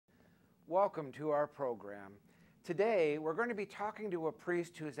Welcome to our program. Today, we're going to be talking to a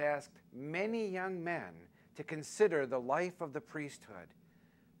priest who has asked many young men to consider the life of the priesthood.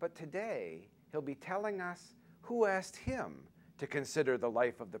 But today, he'll be telling us who asked him to consider the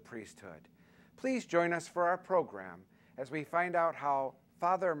life of the priesthood. Please join us for our program as we find out how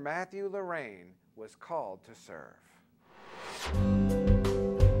Father Matthew Lorrain was called to serve.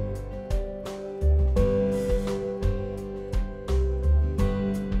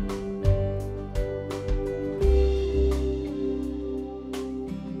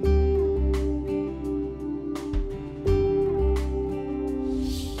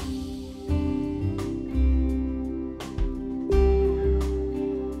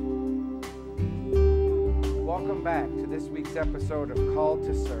 Welcome back to this week's episode of Called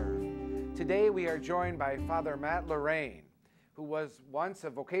to Serve. Today we are joined by Father Matt Lorrain, who was once a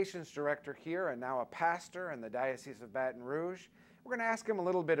vocations director here and now a pastor in the Diocese of Baton Rouge. We're going to ask him a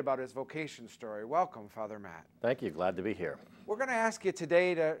little bit about his vocation story. Welcome, Father Matt. Thank you. Glad to be here. We're going to ask you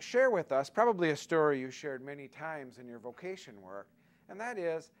today to share with us probably a story you shared many times in your vocation work, and that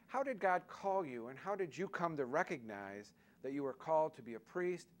is, how did God call you and how did you come to recognize that you were called to be a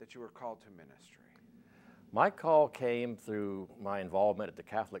priest, that you were called to ministry? My call came through my involvement at the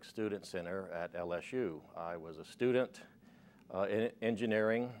Catholic Student Center at LSU. I was a student in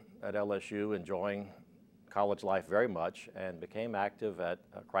engineering at LSU, enjoying college life very much, and became active at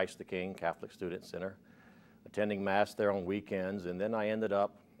Christ the King Catholic Student Center, attending Mass there on weekends. And then I ended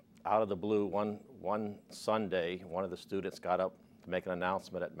up, out of the blue, one Sunday, one of the students got up to make an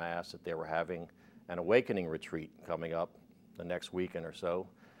announcement at Mass that they were having an awakening retreat coming up the next weekend or so.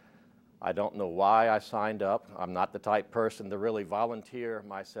 I don't know why I signed up. I'm not the type person to really volunteer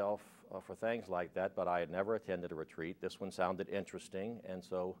myself for things like that, but I had never attended a retreat. This one sounded interesting, and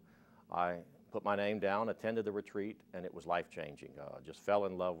so I put my name down, attended the retreat, and it was life-changing. Just fell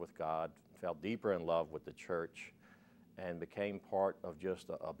in love with God, fell deeper in love with the church, and became part of just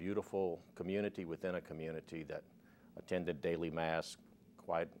a beautiful community within a community that attended daily Mass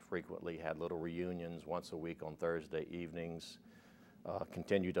quite frequently, had little reunions once a week on Thursday evenings,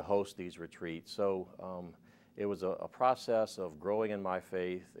 continue to host these retreats. So it was a process of growing in my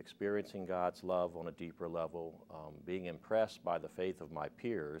faith, experiencing God's love on a deeper level, being impressed by the faith of my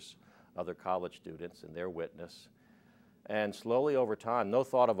peers, other college students and their witness. And slowly over time, no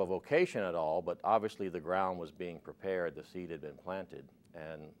thought of a vocation at all, but obviously the ground was being prepared, the seed had been planted.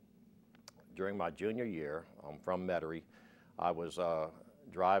 And during my junior year, from Metairie, I was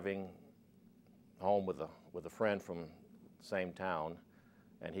driving home with a friend from same town,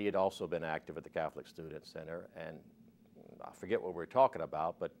 and he had also been active at the Catholic Student Center, and I forget what we were talking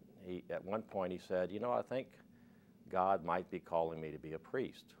about, but at one point he said, you know, I think God might be calling me to be a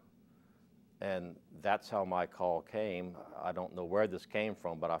priest. And that's how my call came. I don't know where this came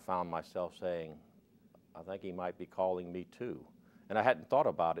from, but I found myself saying, I think he might be calling me too. And I hadn't thought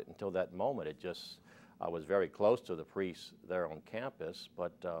about it until that moment. I was very close to the priests there on campus,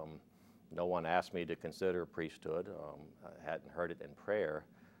 but no one asked me to consider priesthood. I hadn't heard it in prayer.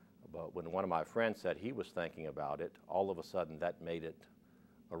 But when one of my friends said he was thinking about it, all of a sudden that made it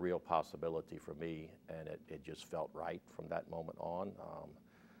a real possibility for me, and it just felt right from that moment on.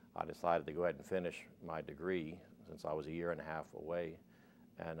 I decided to go ahead and finish my degree since I was a year and a half away,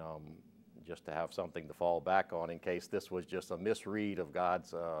 and just to have something to fall back on in case this was just a misread of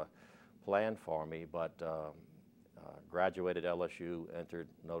God's plan for me. But graduated LSU, entered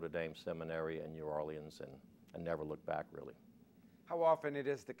Notre Dame Seminary in New Orleans, and never looked back, really. How often it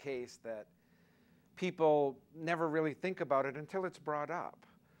is the case that people never really think about it until it's brought up.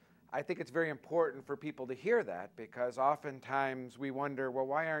 I think it's very important for people to hear that, because oftentimes we wonder, well,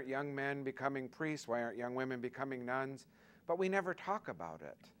 why aren't young men becoming priests? Why aren't young women becoming nuns? But we never talk about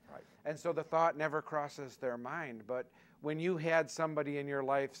it. Right. And so the thought never crosses their mind. But when you had somebody in your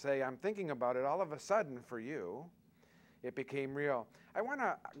life say, I'm thinking about it, all of a sudden for you, it became real. I want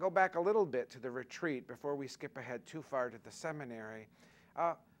to go back a little bit to the retreat before we skip ahead too far to the seminary.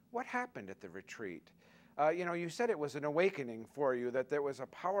 What happened at the retreat? You know, you said it was an awakening for you, that there was a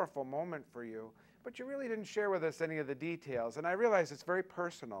powerful moment for you, but you really didn't share with us any of the details. And I realize it's very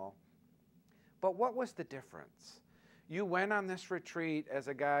personal, but what was the difference? You went on this retreat as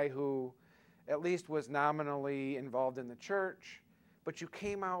a guy who at least was nominally involved in the church, but you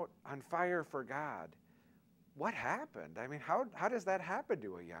came out on fire for God. What happened? I mean, how does that happen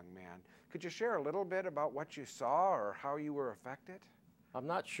to a young man? Could you share a little bit about what you saw or how you were affected? I'm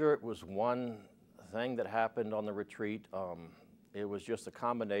not sure it was one thing that happened on the retreat. It was just a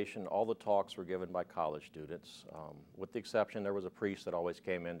combination. All the talks were given by college students. With the exception, there was a priest that always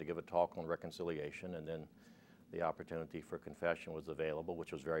came in to give a talk on reconciliation, and then the opportunity for confession was available,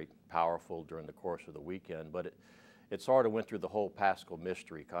 which was very powerful during the course of the weekend. But it sort of went through the whole Paschal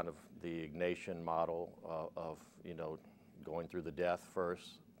mystery, kind of the Ignatian model of, you know, going through the death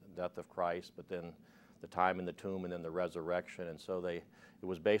first, the death of Christ, but then the time in the tomb and then the resurrection. And so it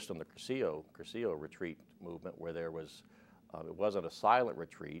was based on the Cursillo retreat movement, where there was, it wasn't a silent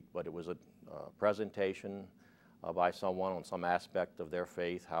retreat, but it was a presentation by someone on some aspect of their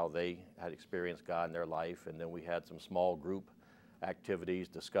faith, how they had experienced God in their life. And then we had some small group activities,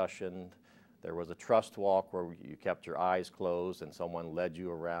 discussion. There was a trust walk where you kept your eyes closed and someone led you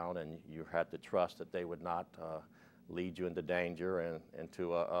around, and you had to trust that they would not lead you into danger and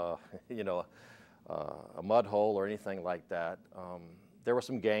into you know, a mud hole or anything like that. There were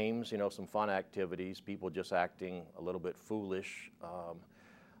some games, you know, some fun activities, people just acting a little bit foolish,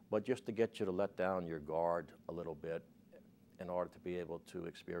 but just to get you to let down your guard a little bit in order to be able to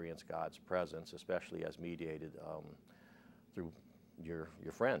experience God's presence, especially as mediated through your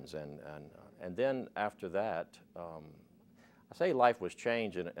friends. And then after that, I say life was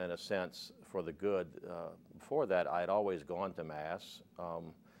changed in a sense for the good. Before that, I had always gone to Mass.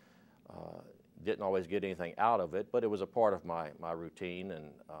 Didn't always get anything out of it, but it was a part of my routine,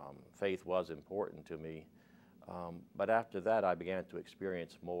 and faith was important to me. But after that, I began to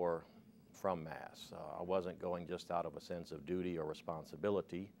experience more from Mass. I wasn't going just out of a sense of duty or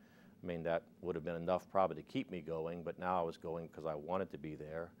responsibility. I mean, that would have been enough probably to keep me going, but now I was going because I wanted to be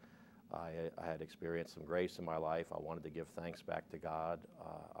there. I had experienced some grace in my life. I wanted to give thanks back to God.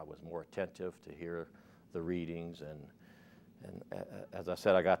 I was more attentive to hear the readings, and as I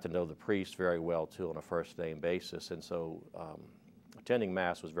said, I got to know the priest very well too on a first name basis. And so attending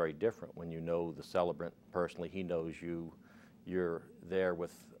Mass was very different when you know the celebrant personally. He knows you. You're there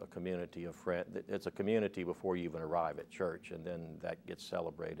with a community of friends. It's a community before you even arrive at church, and then that gets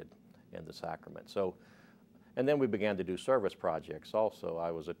celebrated in the sacrament. So, and then we began to do service projects also.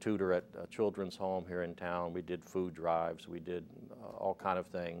 I was a tutor at a children's home here in town. We did food drives. We did all kind of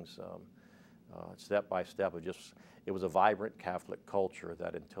things, step by step. It was a vibrant Catholic culture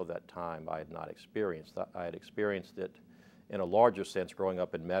that until that time I had not experienced. I had experienced it in a larger sense growing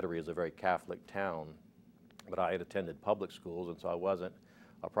up in Metairie, as a very Catholic town, but I had attended public schools, and so I wasn't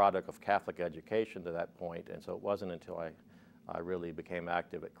a product of Catholic education to that point. And so it wasn't until I really became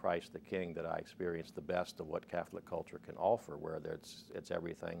active at Christ the King that I experienced the best of what Catholic culture can offer, where it's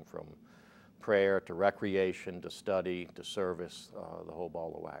everything from prayer to recreation to study to service, the whole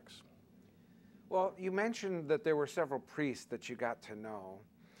ball of wax. Well, you mentioned that there were several priests that you got to know.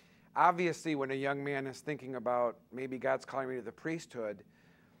 Obviously, when a young man is thinking about maybe God's calling me to the priesthood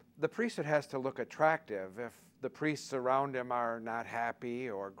has to look attractive. If the priests around him are not happy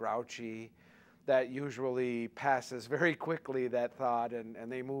or grouchy, that usually passes very quickly, that thought,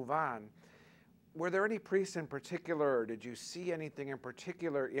 and they move on. Were there any priests in particular, or did you see anything in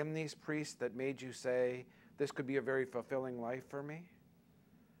particular in these priests that made you say, this could be a very fulfilling life for me?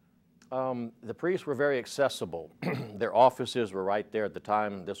 The priests were very accessible. Their offices were right there at the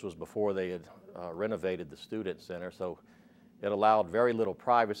time. This was before they had renovated the student center, so it allowed very little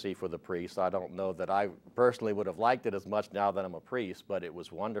privacy for the priests. I don't know that I personally would have liked it as much now that I'm a priest, but it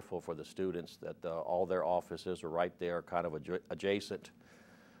was wonderful for the students that all their offices were right there, kind of adjacent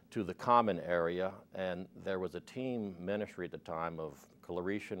to the common area. And there was a team ministry at the time of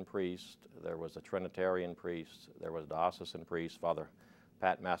Claretian priest, there was a Trinitarian priest, there was a diocesan priest. Father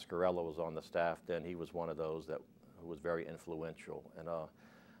Pat Mascarello was on the staff then. He was one of those who was very influential. And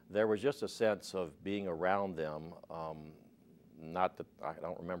there was just a sense of being around them. Not that I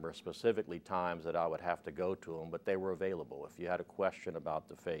don't remember specifically times that I would have to go to them, but they were available. If you had a question about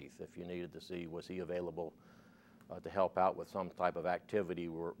the faith, if you needed to see was he available to help out with some type of activity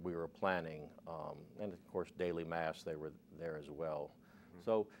we were planning, and of course daily Mass, they were there as well. Mm-hmm.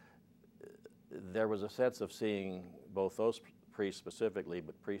 So there was a sense of seeing both those priests specifically,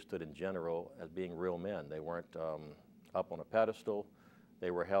 but priesthood in general, as being real men. They weren't up on a pedestal.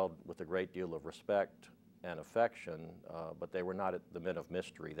 They were held with a great deal of respect and affection, but they were not the men of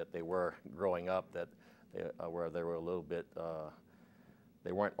mystery that they were growing up, where they were a little bit,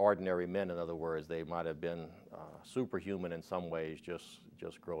 they weren't ordinary men, in other words. They might have been superhuman in some ways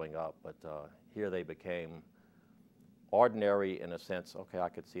just growing up, but here they became ordinary in a sense. Okay, I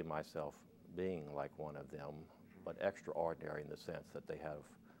could see myself being like one of them, but extraordinary in the sense that they have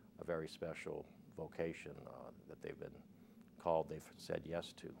a very special vocation that they've been called, they've said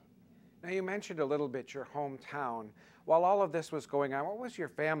yes to. Now, you mentioned a little bit your hometown. While all of this was going on, what was your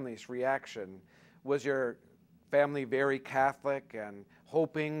family's reaction? Was your family very Catholic and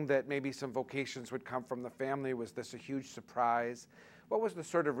hoping that maybe some vocations would come from the family? Was this a huge surprise? What was the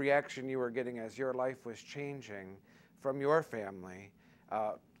sort of reaction you were getting as your life was changing from your family,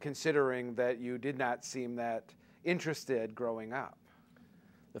 considering that you did not seem that interested growing up?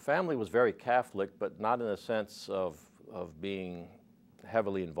 The family was very Catholic, but not in the sense of being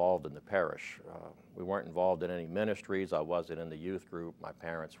heavily involved in the parish. We weren't involved in any ministries. I wasn't in the youth group. My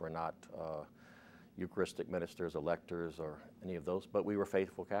parents were not Eucharistic ministers, electors, or any of those, but we were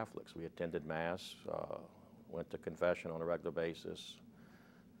faithful Catholics. We attended Mass, went to confession on a regular basis,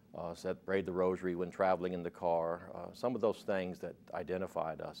 prayed the rosary when traveling in the car. Some of those things that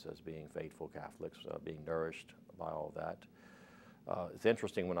identified us as being faithful Catholics, being nourished by all that. It's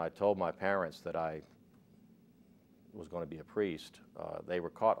interesting, when I told my parents that I was going to be a priest, they were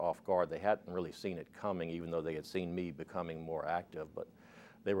caught off guard. They hadn't really seen it coming, even though they had seen me becoming more active, but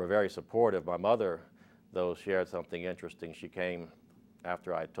they were very supportive. My mother, though, shared something interesting. She came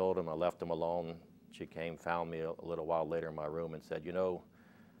after I told them. I left them alone. She came, found me a little while later in my room and said, "You know,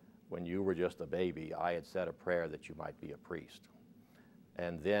 when you were just a baby, I had said a prayer that you might be a priest."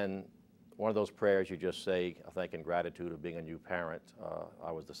 And then one of those prayers you just say, I think, in gratitude of being a new parent.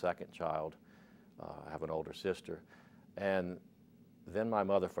 I was the second child. I have an older sister. And then my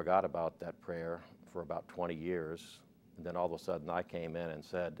mother forgot about that prayer for about 20 years. And then all of a sudden I came in and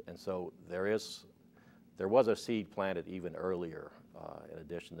said, and so there was a seed planted even earlier, in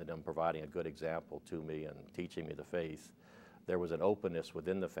addition to them providing a good example to me and teaching me the faith. There was an openness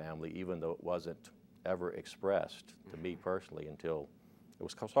within the family, even though it wasn't ever expressed to me personally until it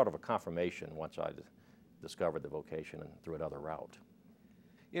was sort of a confirmation once I discovered the vocation and through another route.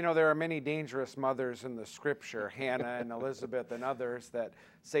 You know, there are many dangerous mothers in the scripture, Hannah and Elizabeth and others, that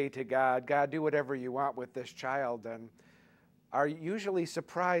say to God, "God, do whatever you want with this child," and are usually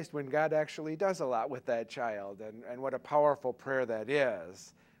surprised when God actually does a lot with that child. And what a powerful prayer that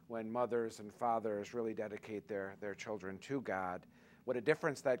is when mothers and fathers really dedicate their children to God. What a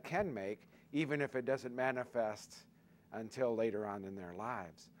difference that can make, even if it doesn't manifest until later on in their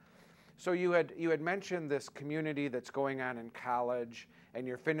lives. So you had mentioned this community that's going on in college, and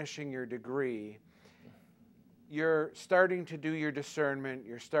you're finishing your degree. You're starting to do your discernment.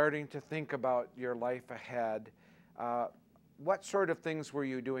 You're starting to think about your life ahead. What sort of things were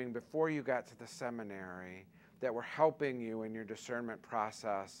you doing before you got to the seminary that were helping you in your discernment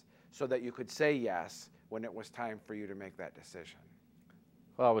process so that you could say yes when it was time for you to make that decision?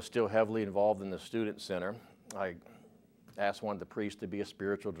 Well, I was still heavily involved in the student center. I asked one of the priests to be a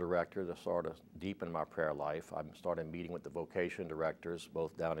spiritual director to sort of deepen my prayer life. I started meeting with the vocation directors,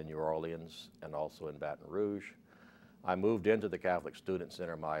 both down in New Orleans and also in Baton Rouge. I moved into the Catholic Student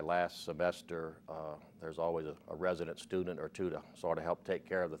Center my last semester. There's always a resident student or two to sort of help take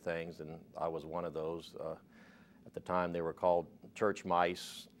care of the things, and I was one of those. At the time, they were called church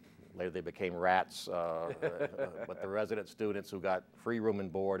mice. Later, they became rats, but the resident students who got free room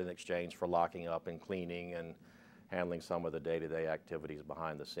and board in exchange for locking up and cleaning and handling some of the day-to-day activities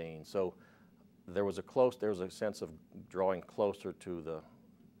behind the scenes. So there was a sense of drawing closer to the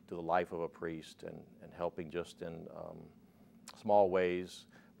life of a priest and helping just in small ways,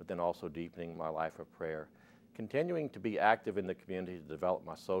 but then also deepening my life of prayer. Continuing to be active in the community to develop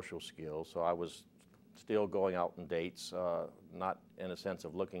my social skills. So I was still going out on dates, not in a sense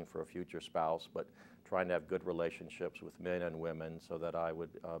of looking for a future spouse, but trying to have good relationships with men and women so that I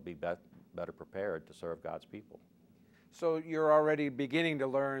would be better prepared to serve God's people. So you're already beginning to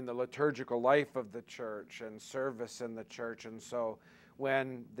learn the liturgical life of the church and service in the church, and so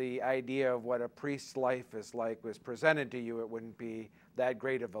when the idea of what a priest's life is like was presented to you, it wouldn't be that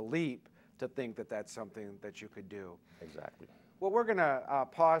great of a leap to think that that's something that you could do. Exactly. Well, we're going to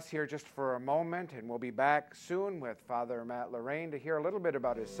pause here just for a moment, and we'll be back soon with Father Matt Lorrain to hear a little bit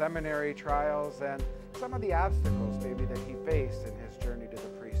about his seminary trials and some of the obstacles maybe that he faced in his journey to the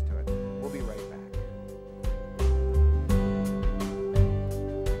priesthood. We'll be right back.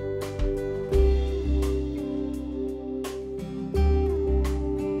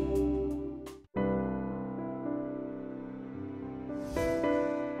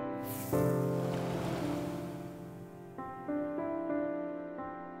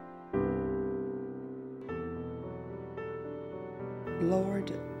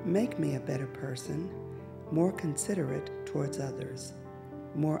 Lord, make me a better person, more considerate towards others,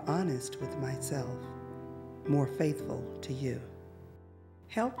 more honest with myself, more faithful to you.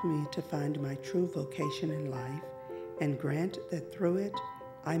 Help me to find my true vocation in life and grant that through it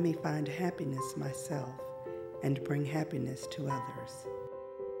I may find happiness myself and bring happiness to others.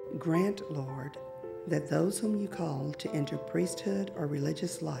 Grant, Lord, that those whom you call to enter priesthood or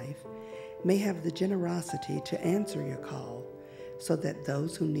religious life may have the generosity to answer your call, so that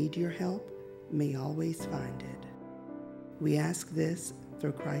those who need your help may always find it. We ask this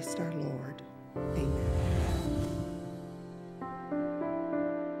through Christ our Lord. Amen.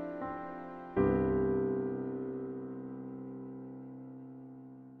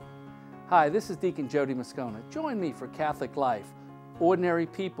 Hi, this is Deacon Jody Moscona. Join me for Catholic Life, ordinary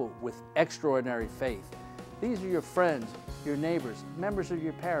people with extraordinary faith. These are your friends, your neighbors, members of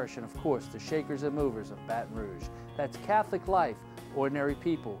your parish, and of course, the shakers and movers of Baton Rouge. That's Catholic Life, ordinary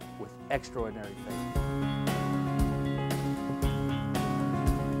people with extraordinary faith.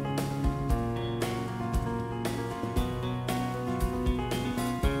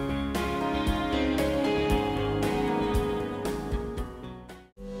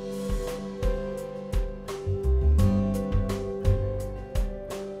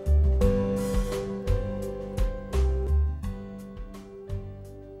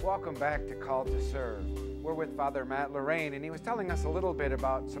 Welcome back to Called to Serve. We're with Father Matt Lorrain, and he was telling us a little bit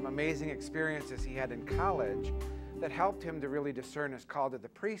about some amazing experiences he had in college that helped him to really discern his call to the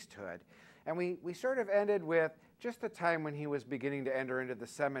priesthood. And we sort of ended with just the time when he was beginning to enter into the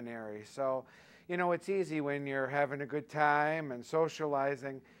seminary. So, you know, it's easy when you're having a good time and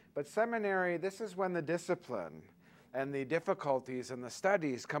socializing, but seminary, this is when the discipline and the difficulties and the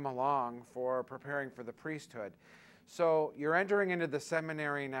studies come along for preparing for the priesthood. So you're entering into the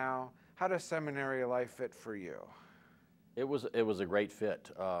seminary now. How does seminary life fit for you? It was a great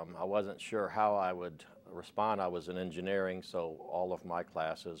fit. I wasn't sure how I would respond. I was in engineering, so all of my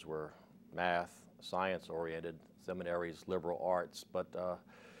classes were math, science-oriented, seminaries, liberal arts, but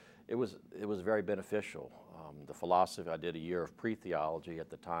it was very beneficial. The philosophy, I did a year of pre-theology. At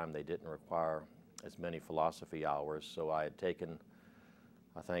the time, they didn't require as many philosophy hours, so I had taken,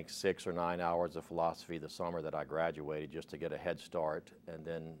 I think, 6 or 9 hours of philosophy the summer that I graduated just to get a head start, and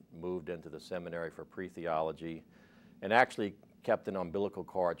then moved into the seminary for pre-theology, and actually kept an umbilical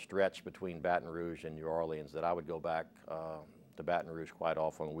cord stretched between Baton Rouge and New Orleans that I would go back to Baton Rouge quite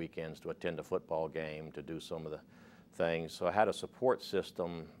often on weekends to attend a football game, to do some of the things. So I had a support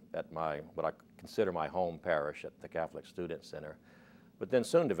system at what I consider my home parish at the Catholic Student Center, but then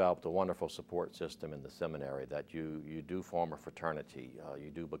soon developed a wonderful support system in the seminary that you do form a fraternity. You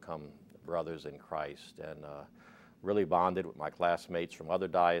do become brothers in Christ, and really bonded with my classmates from other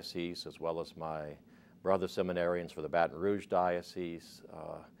dioceses as well as my brother seminarians for the Baton Rouge diocese.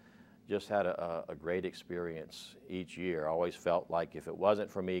 Just had a great experience each year. I always felt like if it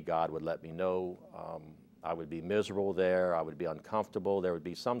wasn't for me, God would let me know. I would be miserable there, I would be uncomfortable, there would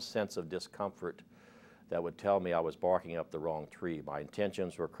be some sense of discomfort that would tell me I was barking up the wrong tree. My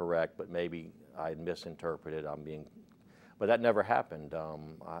intentions were correct, but maybe I misinterpreted. But that never happened.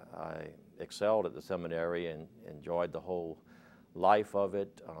 I excelled at the seminary and enjoyed the whole life of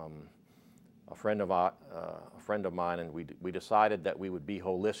it. A friend of mine, and we decided that we would be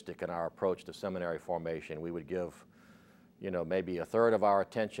holistic in our approach to seminary formation. We would give, maybe a third of our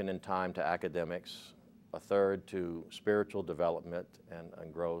attention and time to academics, a third to spiritual development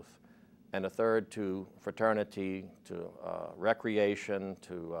and growth, and a third to fraternity, to recreation,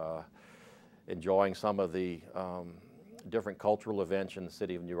 to enjoying some of the different cultural events in the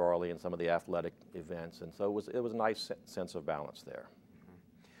city of New Orleans, some of the athletic events, and so it was a nice sense of balance there.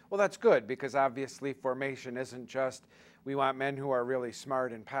 Well, that's good, because obviously formation isn't just we want men who are really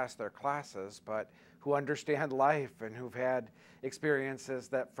smart and pass their classes, but who understand life and who've had experiences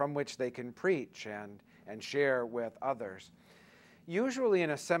from which they can preach and share with others. Usually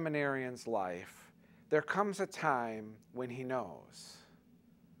in a seminarian's life, there comes a time when he knows,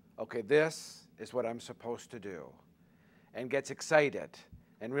 okay, this is what I'm supposed to do, and gets excited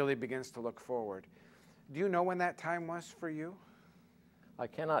and really begins to look forward. Do you know when that time was for you? I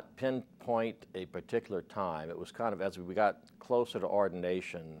cannot pinpoint a particular time. It was kind of as we got closer to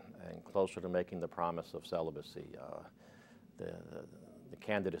ordination and closer to making the promise of celibacy, the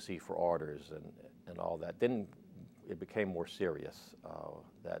candidacy for orders and all that. Then it became more serious.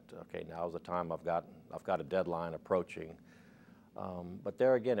 That okay, now's the time. I've got a deadline approaching. But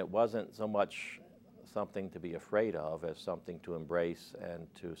there again, it wasn't so much something to be afraid of as something to embrace and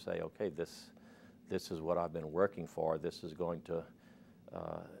to say, okay, this is what I've been working for. This is going to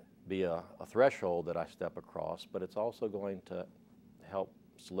be a threshold that I step across, but it's also going to help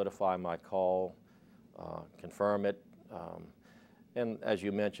solidify my call, confirm it. And as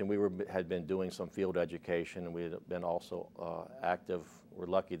you mentioned, we had been doing some field education, and we had been also active. We're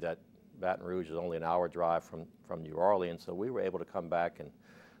lucky that Baton Rouge is only an hour drive from New Orleans, so we were able to come back and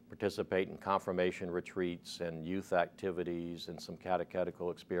participate in confirmation retreats and youth activities and some catechetical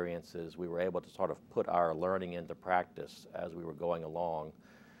experiences. We were able to sort of put our learning into practice as we were going along.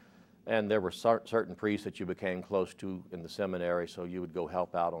 And there were certain priests that you became close to in the seminary, so you would go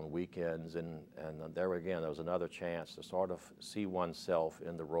help out on weekends. And there again, there was another chance to sort of see oneself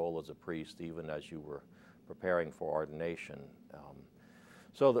in the role as a priest, even as you were preparing for ordination.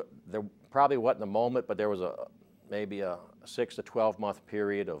 So there probably wasn't a moment, but there was maybe a 6 to 12 month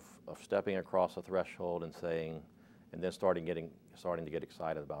period of stepping across the threshold and saying, and then starting to get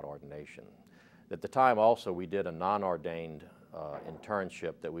excited about ordination. At the time also, we did a non-ordained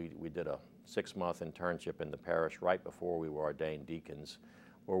internship that we did a 6-month internship in the parish right before we were ordained deacons,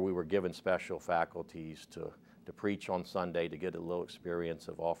 where we were given special faculties to preach on Sunday, to get a little experience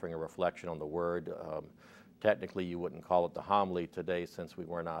of offering a reflection on the Word. Technically, you wouldn't call it the homily today since we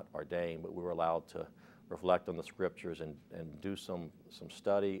were not ordained, but we were allowed to reflect on the Scriptures and do some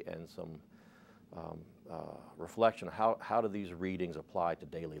study and some reflection. How do these readings apply to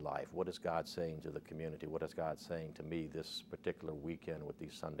daily life? What is God saying to the community? What is God saying to me this particular weekend with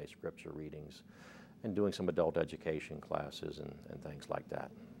these Sunday Scripture readings, and doing some adult education classes and things like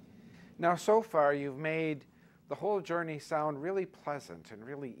that. Now, so far, you've made the whole journey sound really pleasant and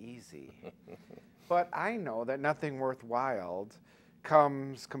really easy. But I know that nothing worthwhile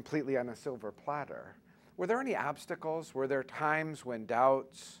comes completely on a silver platter. Were there any obstacles? Were there times when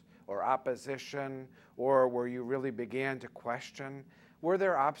doubts or opposition, or where you really began to question? Were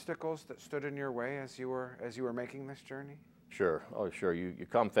there obstacles that stood in your way as you were making this journey? Sure. Oh, sure. You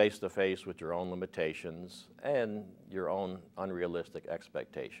come face to face with your own limitations and your own unrealistic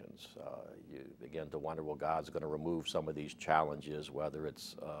expectations. You begin to wonder, well, God's going to remove some of these challenges, whether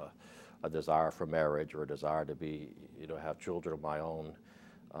it's a desire for marriage or a desire to have children of my own.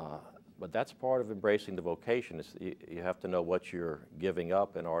 But that's part of embracing the vocation. You have to know what you're giving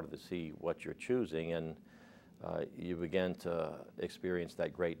up in order to see what you're choosing, and you begin to experience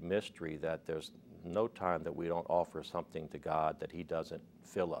that great mystery that there's no time that we don't offer something to God that He doesn't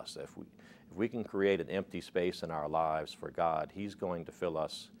fill us. If we can create an empty space in our lives for God, He's going to fill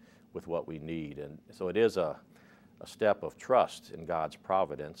us with what we need. And so it is a step of trust in God's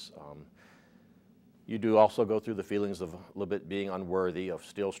providence. You do also go through the feelings of a little bit being unworthy, of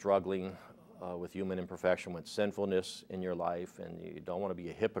still struggling with human imperfection, with sinfulness in your life, and you don't want to be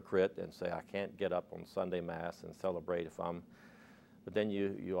a hypocrite and say, I can't get up on Sunday Mass and celebrate but then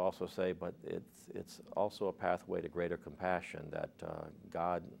you also say, but it's also a pathway to greater compassion, that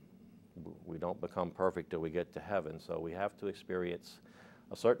God, we don't become perfect till we get to heaven, so we have to experience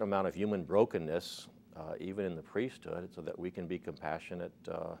a certain amount of human brokenness, even in the priesthood, so that we can be compassionate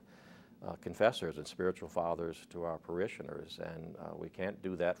confessors and spiritual fathers to our parishioners. And we can't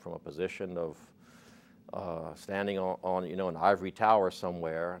do that from a position of standing on an ivory tower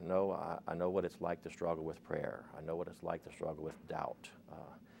somewhere. No, I know what it's like to struggle with prayer. I know what it's like to struggle with doubt.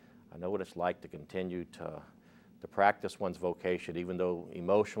 I know what it's like to continue to practice one's vocation, even though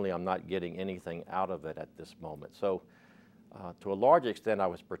emotionally I'm not getting anything out of it at this moment. So to a large extent, I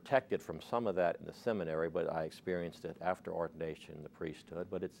was protected from some of that in the seminary, but I experienced it after ordination in the priesthood.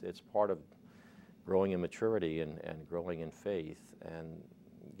 But it's part of growing in maturity and growing in faith and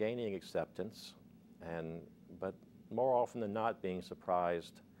gaining acceptance, but more often than not being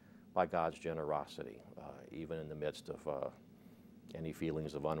surprised by God's generosity, even in the midst of any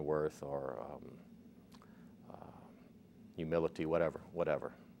feelings of unworth or humility,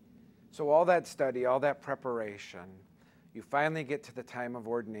 whatever. So all that study, all that preparation, you finally get to the time of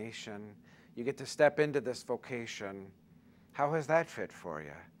ordination. You get to step into this vocation. How has that fit for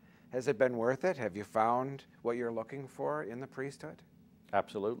you? Has it been worth it? Have you found what you're looking for in the priesthood?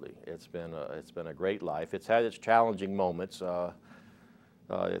 Absolutely. It's been a great life. It's had its challenging moments. You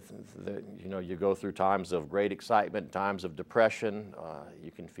go through times of great excitement, times of depression.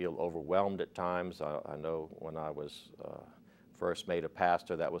 You can feel overwhelmed at times. I know when I was first made a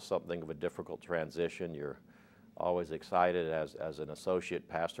pastor, that was something of a difficult transition. You're always excited as an associate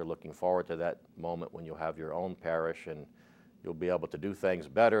pastor, looking forward to that moment when you'll have your own parish and you'll be able to do things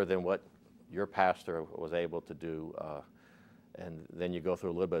better than what your pastor was able to do. And then you go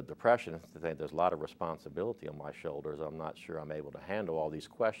through a little bit of depression and think there's a lot of responsibility on my shoulders. I'm not sure I'm able to handle all these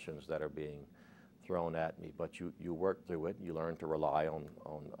questions that are being thrown at me. But you work through it. You learn to rely on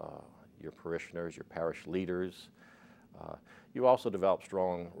your parishioners, your parish leaders. You also develop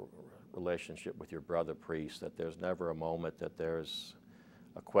strong relationship with your brother priest, that there's never a moment that there's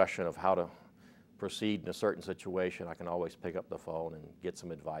a question of how to proceed in a certain situation. I can always pick up the phone and get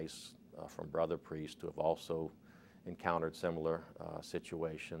some advice from brother priests who have also encountered similar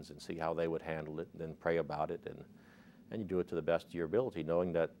situations, and see how they would handle it, and then pray about it, and you do it to the best of your ability,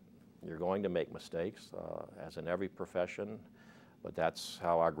 knowing that you're going to make mistakes, as in every profession, but that's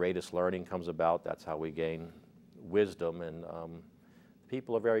how our greatest learning comes about. That's how we gain wisdom, and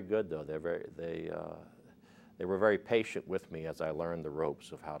people are very good, though. They were very patient with me as I learned the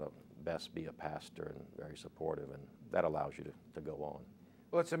ropes of how to best be a pastor, and very supportive, and that allows you to go on.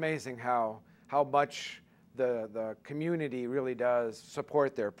 Well, it's amazing how much the community really does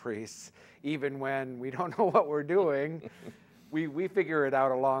support their priests, even when we don't know what we're doing. we figure it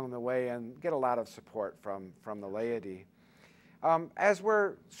out along the way and get a lot of support from the laity. As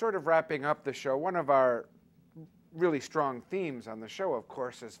we're sort of wrapping up the show, one of our really strong themes on the show, of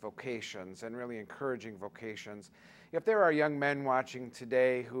course, is vocations, and really encouraging vocations. If there are young men watching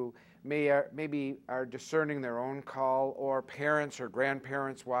today who maybe are discerning their own call, or parents or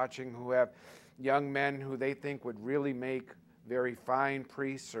grandparents watching who have young men who they think would really make very fine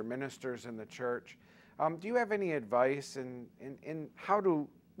priests or ministers in the church, do you have any advice in how to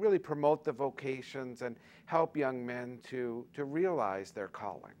really promote the vocations and help young men to realize their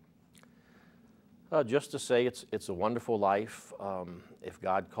calling? Just to say it's a wonderful life. If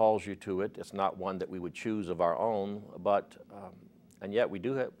God calls you to it, it's not one that we would choose of our own, but and yet we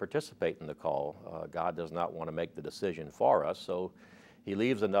do participate in the call. God does not want to make the decision for us, so He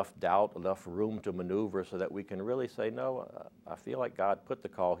leaves enough doubt, enough room to maneuver so that we can really say, no, I feel like God put the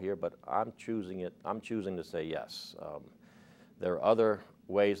call here, but I'm choosing it. I'm choosing to say yes. There are other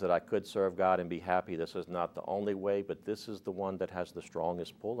ways that I could serve God and be happy. This is not the only way, but this is the one that has the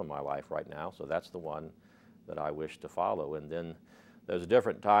strongest pull in my life right now, so that's the one that I wish to follow. And then there's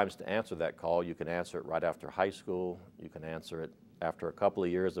different times to answer that call. You can answer it right after high school. You can answer it after a couple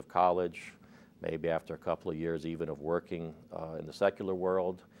of years of college, maybe after a couple of years even of working in the secular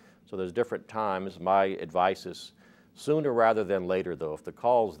world. So there's different times. My advice is sooner rather than later, though. If the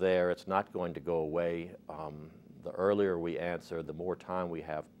call's there, it's not going to go away. The earlier we answer, the more time we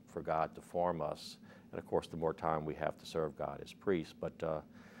have for God to form us, and of course the more time we have to serve God as priests. But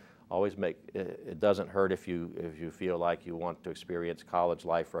always it doesn't hurt if you feel like you want to experience college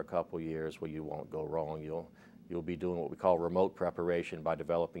life for a couple years. Well, you won't go wrong. You'll be doing what we call remote preparation by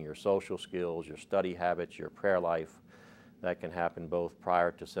developing your social skills, your study habits, your prayer life. That can happen both prior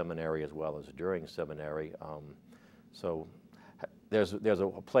to seminary as well as during seminary. So there's a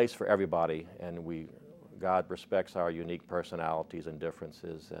place for everybody, and God respects our unique personalities and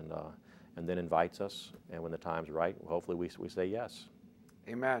differences, and then invites us, and when the time's right, hopefully we say yes.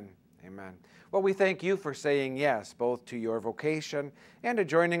 Amen. Amen. Well, we thank you for saying yes, both to your vocation and to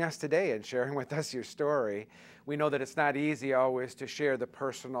joining us today and sharing with us your story. We know that it's not easy always to share the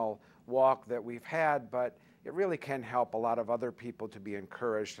personal walk that we've had, but it really can help a lot of other people to be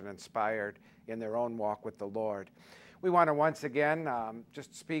encouraged and inspired in their own walk with the Lord. We want to once again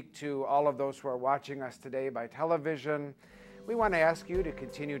just speak to all of those who are watching us today by television. We want to ask you to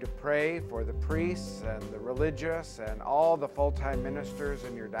continue to pray for the priests and the religious and all the full-time ministers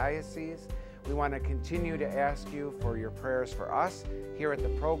in your diocese. We want to continue to ask you for your prayers for us here at the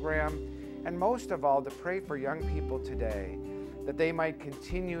program, and most of all to pray for young people today, that they might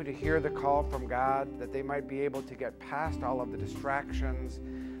continue to hear the call from God, that they might be able to get past all of the distractions,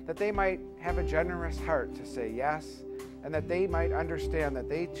 that they might have a generous heart to say yes, and that they might understand that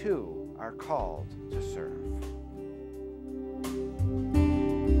they too are called to serve.